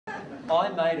I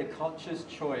made a conscious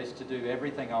choice to do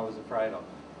everything I was afraid of.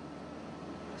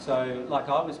 So, like,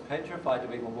 I was petrified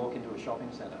to even walk into a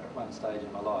shopping centre at one stage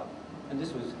in my life. And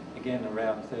this was, again,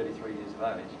 around 33 years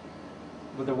of age.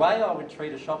 But the way I would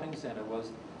treat a shopping centre was,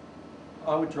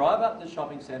 I would drive up to the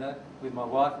shopping centre with my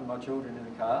wife and my children in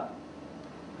the car.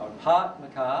 I would park my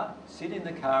car, sit in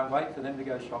the car and wait for them to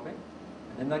go shopping.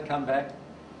 And then they'd come back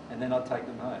and then I'd take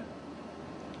them home.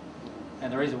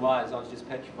 And the reason why is I was just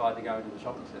petrified to go into the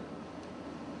shopping centre.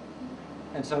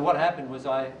 And so what happened was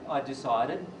I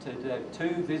decided to do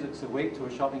 2 visits a week to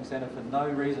a shopping centre for no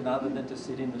reason other than to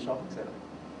sit in the shopping centre.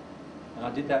 And I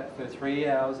did that for 3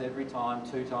 hours every time,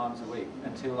 2 times a week,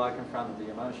 until I confronted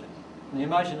the emotion. And the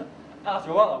emotion,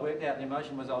 after a while I worked out the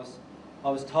emotion was I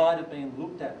was tired of being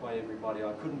looked at by everybody.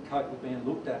 I couldn't cope with being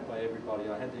looked at by everybody.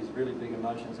 I had these really big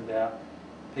emotions about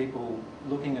people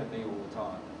looking at me all the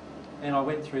time. And I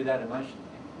went through that emotionally.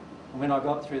 And when I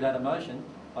got through that emotion,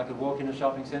 I could walk in a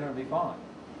shopping centre and be fine.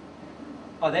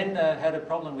 I then had a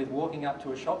problem with walking up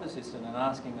to a shop assistant and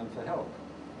asking them for help.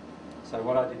 So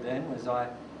what I did then was I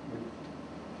would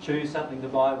choose something to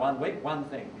buy one week, one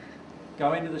thing.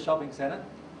 Go into the shopping centre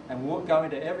and go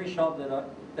into every shop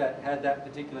that had that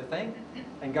particular thing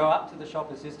and go up to the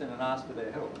shop assistant and ask for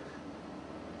their help.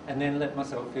 And then let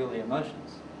myself feel the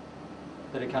emotions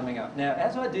that are coming up. Now,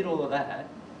 as I did all of that,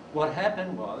 what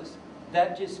happened was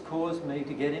that just caused me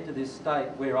to get into this state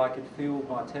where I could feel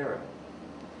my terror.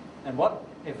 And what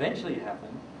eventually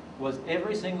happened was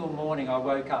every single morning I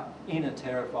woke up in a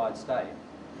terrified state.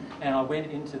 And I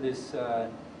went into this,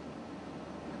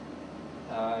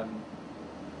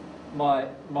 my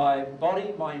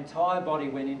entire body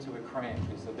went into a cramp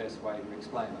is the best way to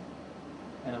explain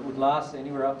it. And it would last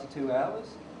anywhere up to 2 hours.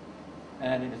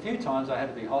 And in a few times I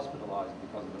had to be hospitalised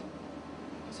because of it.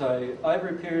 So over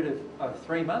a period of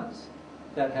 3 months,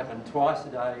 that happened twice a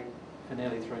day for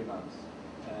nearly 3 months.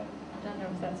 I don't know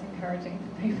if that's encouraging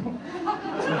for people.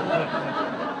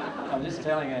 I'm just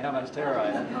telling you how much terror I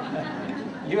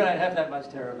have. You don't have that much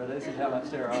terror, but this is how much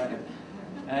terror I have.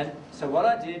 And so what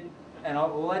I did, and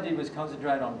all I did was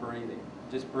concentrate on breathing,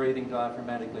 just breathing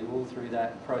diaphragmatically all through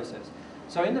that process.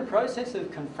 So in the process of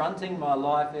confronting my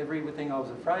life, everything I was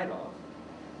afraid of,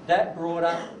 that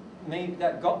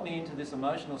got me into this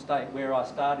emotional state where I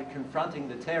started confronting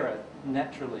the terror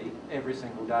naturally every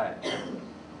single day.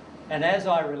 And as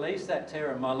I released that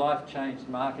terror, my life changed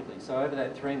markedly. So over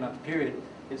that 3-month period,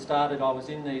 it started, I was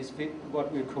in these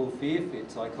what we call fear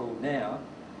fits, I call now,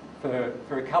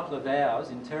 for a couple of hours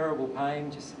in terrible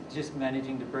pain, just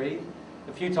managing to breathe.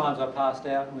 A few times I passed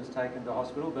out and was taken to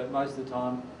hospital, but most of the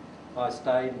time I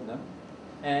stayed in them.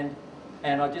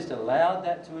 And I just allowed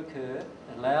that to occur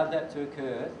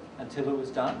until it was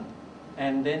done.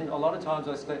 And then a lot of times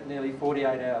I slept nearly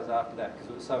 48 hours after that because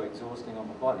it was so exhausting on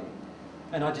my body.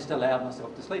 And I just allowed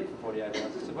myself to sleep for 48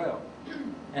 hours as well.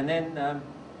 And then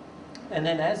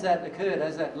as that occurred,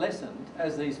 as that lessened,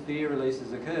 as these fear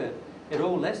releases occurred, it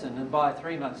all lessened, and by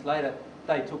 3 months later,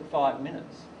 they took 5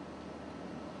 minutes.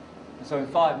 And so in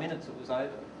 5 minutes it was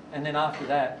over. And then after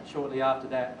that, shortly after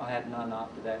that, I had none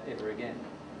after that ever again.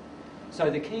 So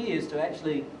the key is to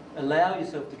actually allow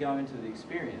yourself to go into the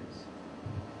experience.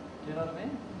 Do you know what I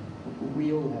mean?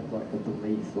 We all have like a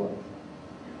belief, like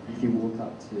if you walk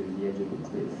up to the edge of a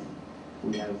cliff,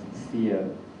 we have fear,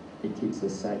 it keeps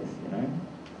us safe, you know?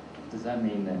 Does that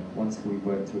mean that once we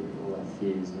work through all our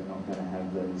fears, we're not going to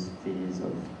have those fears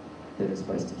that are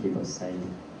supposed to keep us safe,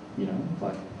 you know?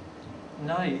 Like,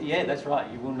 no, yeah, that's right.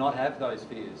 You will not have those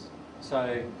fears.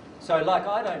 So like,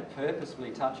 I don't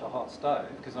purposefully touch a hot stove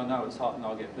because I know it's hot and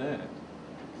I'll get burned.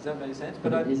 Does that make sense?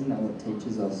 But isn't that what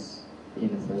teaches us in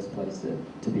the first place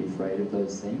to be afraid of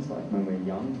those things? Like when we're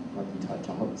young, like you touch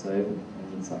a hot stove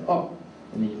and it's like, oh,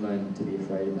 and then you learn to be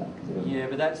afraid of that. Yeah,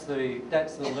 but that's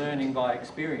the learning by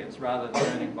experience rather than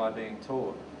learning by being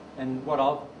taught. And what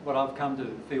I've come to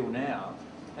feel now,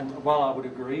 and while I would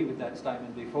agree with that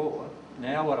statement before,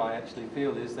 now what I actually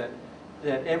feel is that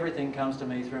everything comes to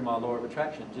me through my law of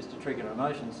attraction, just to trigger an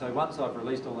emotion. So once I've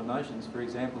released all emotions, for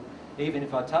example, even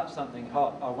if I touch something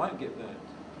hot, I won't get burnt.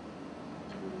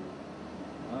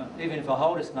 Even if I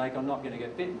hold a snake, I'm not going to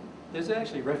get bitten. There's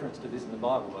actually reference to this in the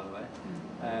Bible, by the way.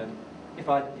 If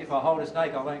I hold a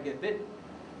snake, I won't get bitten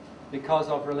because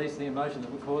I've released the emotion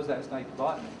that would cause that snake to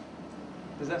bite me.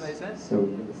 Does that make sense? So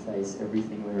we have to face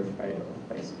everything we're afraid of,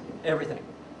 basically. Everything.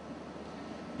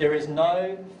 There is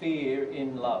no fear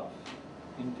in love,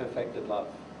 in perfected love.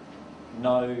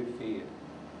 No fear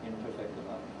in perfected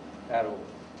love at all.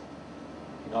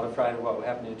 You're not afraid of what will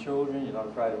happen to your children. You're not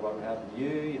afraid of what will happen to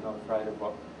you. You're not afraid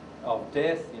of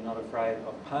death. You're not afraid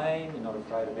of pain. You're not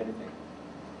afraid of anything.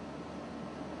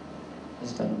 I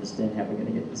just don't understand how we're going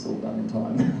to get this all done in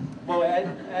time. Well,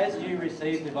 as you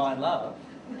receive divine love,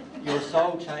 your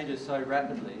soul changes so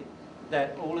rapidly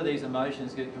that all of these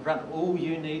emotions get confronted. All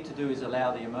you need to do is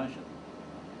allow the emotion.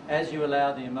 As you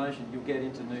allow the emotion, you'll get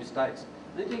into new states.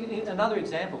 Another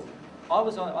example,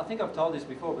 I think I've told this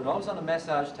before, but I was on a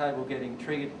massage table getting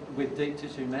triggered with deep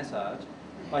tissue massage.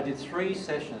 I did 3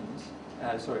 sessions,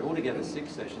 altogether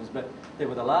 6 sessions, but they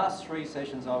were the last 3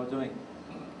 sessions I was doing.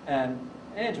 And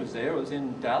Ange was there, it was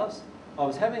in Dallas. I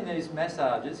was having these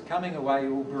massages, coming away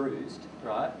all bruised,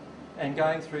 right? And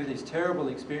going through these terrible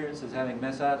experiences, having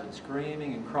massage and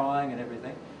screaming and crying and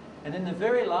everything. And in the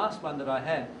very last one that I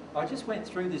had, I just went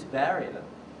through this barrier,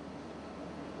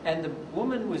 and the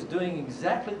woman was doing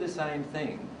exactly the same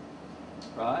thing,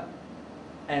 right?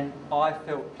 And I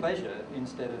felt pleasure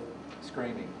instead of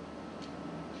screaming.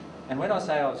 And when I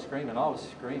say I was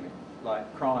screaming,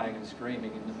 like crying and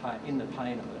screaming in the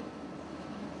pain of it.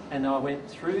 And I went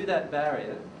through that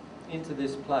barrier into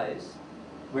this place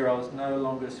where I was no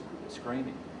longer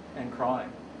screaming and crying.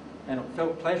 And it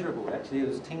felt pleasurable, actually. There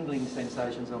was tingling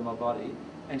sensations on my body,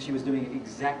 and she was doing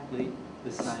exactly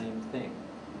the same thing.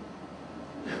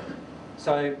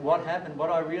 So what happened, what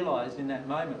I realised in that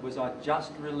moment was I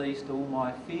just released all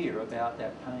my fear about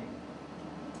that pain.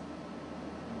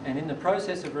 And in the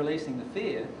process of releasing the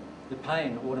fear, the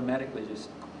pain automatically just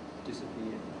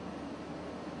disappeared.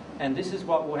 And this is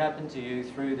what will happen to you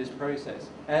through this process.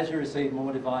 As you receive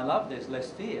more divine love, there's less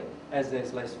fear. As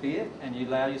there's less fear, and you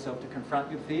allow yourself to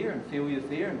confront your fear and feel your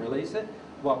fear and release it,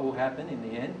 what will happen in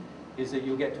the end is that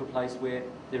you'll get to a place where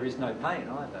there is no pain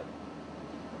either.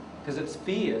 Because it's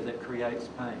fear that creates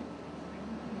pain.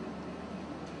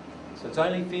 So it's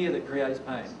only fear that creates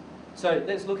pain. So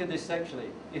let's look at this sexually.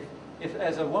 If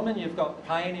as a woman you've got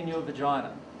pain in your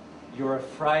vagina, you're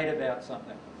afraid about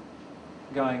something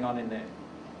going on in there.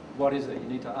 What is it? You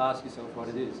need to ask yourself what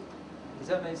it is. Does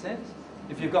that make sense?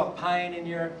 If you've got pain in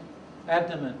your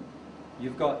abdomen,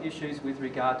 you've got issues with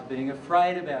regard to being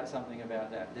afraid about something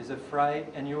about that. There's afraid,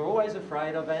 and you're always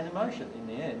afraid of an emotion in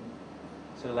the end.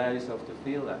 So allow yourself to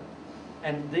feel that.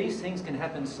 And these things can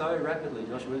happen so rapidly,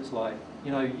 Joshua. It's like,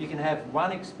 you know, you can have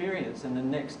one experience and the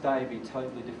next day be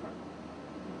totally different.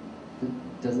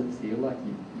 Does it feel like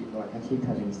like I keep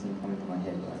having this thing come into my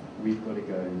head, like we've got to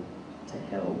go to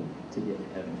hell to get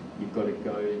to heaven. You've got to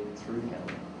go through hell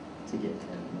to get to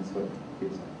heaven. That's what it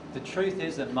feels like. The truth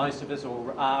is that most of us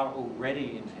are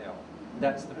already in hell.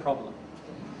 That's the problem.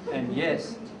 And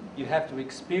yes, you have to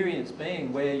experience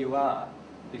being where you are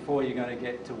before you're going to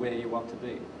get to where you want to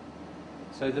be.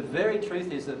 So the very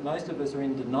truth is that most of us are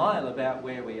in denial about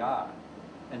where we are.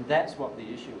 And that's what the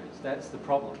issue is. That's the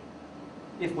problem.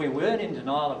 If we weren't in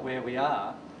denial of where we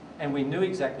are, and we knew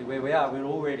exactly where we are, we'd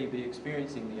already be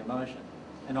experiencing the emotion.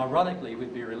 And ironically,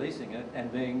 we'd be releasing it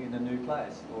and being in a new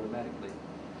place automatically.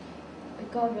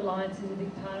 But God reliance is a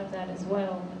big part of that as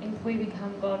well. If we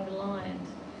become God reliant,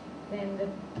 then the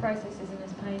process isn't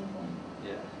as painful.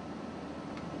 Yeah.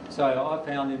 So I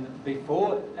found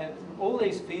before, and all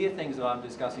these fear things that I'm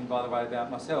discussing, by the way,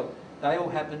 about myself, they all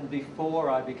happened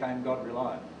before I became God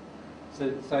reliant.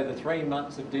 So the 3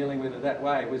 months of dealing with it that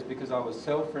way was because I was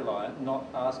self-reliant, not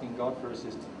asking God for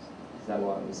assistance. Is that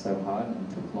why it was so hard and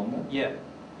took longer? Yeah.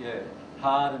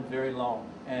 Hard and very long,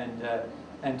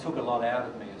 and took a lot out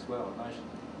of me as well, emotionally,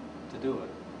 to do it.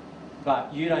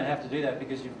 But you don't have to do that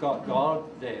because you've got God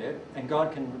there, and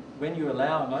God can, when you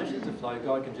allow emotions to flow,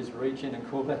 God can just reach in and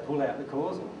pull out the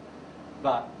causal.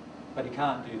 But He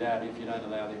can't do that if you don't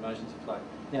allow the emotions to flow.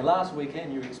 Now, last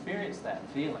weekend you experienced that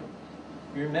feeling.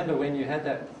 You remember when you had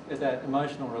that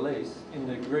emotional release in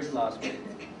the group last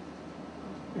week?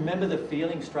 Remember the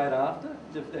feeling straight after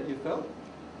that you felt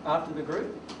after the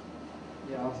group?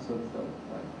 Yeah, I sort of felt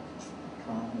like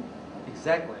calm.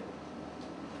 Exactly.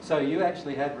 So you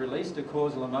actually had released a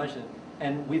causal emotion,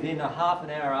 and within a half an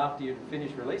hour after you'd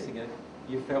finished releasing it,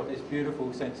 you felt this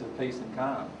beautiful sense of peace and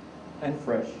calm. And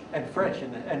fresh.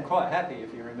 And quite happy,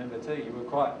 if you remember too. You were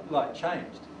quite, like,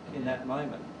 changed in that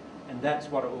moment. And that's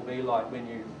what it will be like when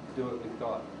you do it with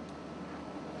God.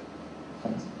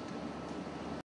 Thanks.